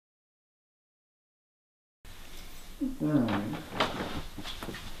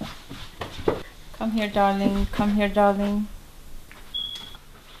Come here, darling. Come here, darling.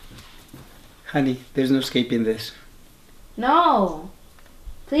 Honey, there's no escaping this. No.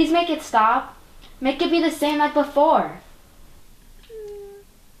 Please make it stop. Make it be the same like before.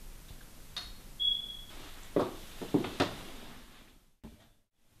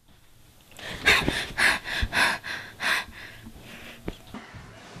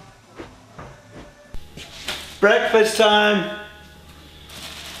 Breakfast time!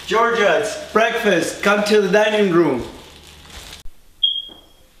 Georgia, it's breakfast. Come to the dining room.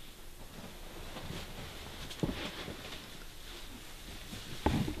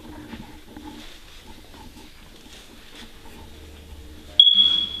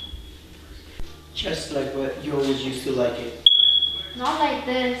 Just like what you always used to like it. Not like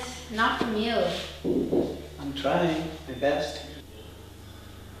this. Not from you. I'm trying my best.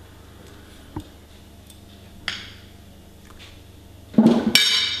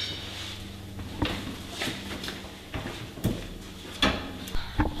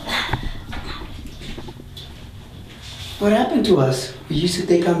 What happened to us? We used to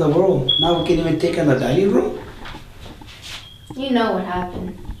take on the world. Now we can't even take on the dining room? You know what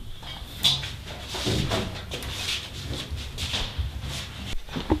happened.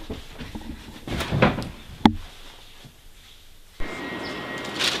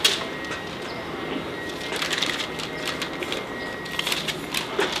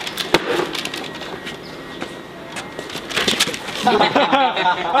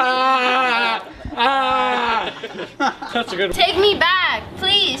 That's a good one. Take me back,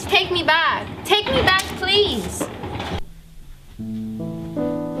 please. Take me back. Take me back, please.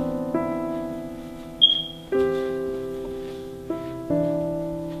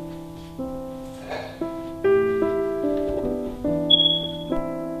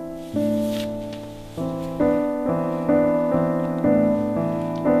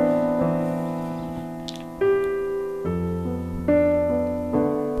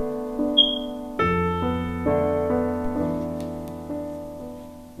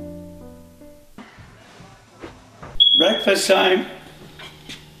 Breakfast time.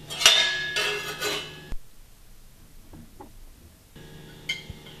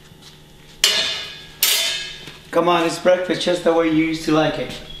 Come on, it's breakfast just the way you used to like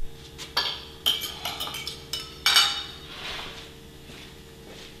it.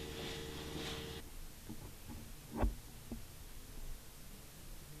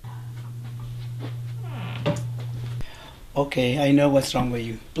 Okay, I know what's wrong with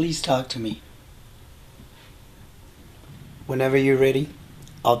you. Please talk to me. Whenever you're ready,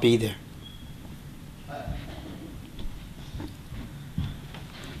 I'll be there.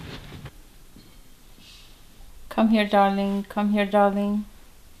 Come here, darling. Come here, darling.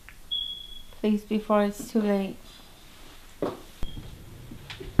 Please, before it's too late.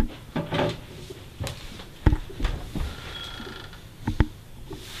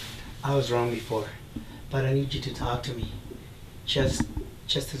 I was wrong before, but I need you to talk to me. Just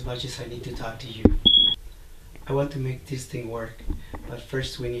as much as I need to talk to you. I want to make this thing work, but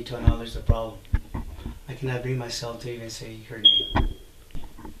first we need to acknowledge the problem. I cannot bring myself to even say her name.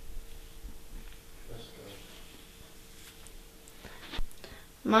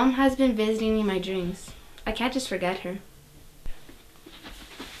 Mom has been visiting me in my dreams. I can't just forget her.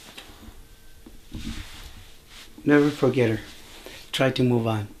 Never forget her. Try to move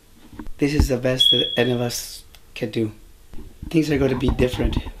on. This is the best that any of us can do. Things are going to be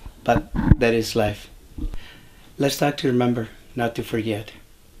different, but that is life. Let's talk to remember, not to forget.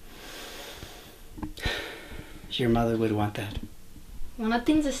 Your mother would want that. Well,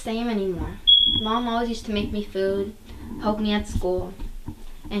 nothing's the same anymore. Mom always used to make me food, help me at school,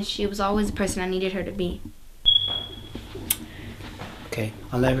 and she was always the person I needed her to be. Okay,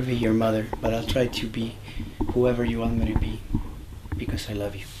 I'll never be your mother, but I'll try to be whoever you want me to be, because I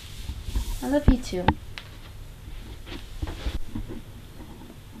love you. I love you too.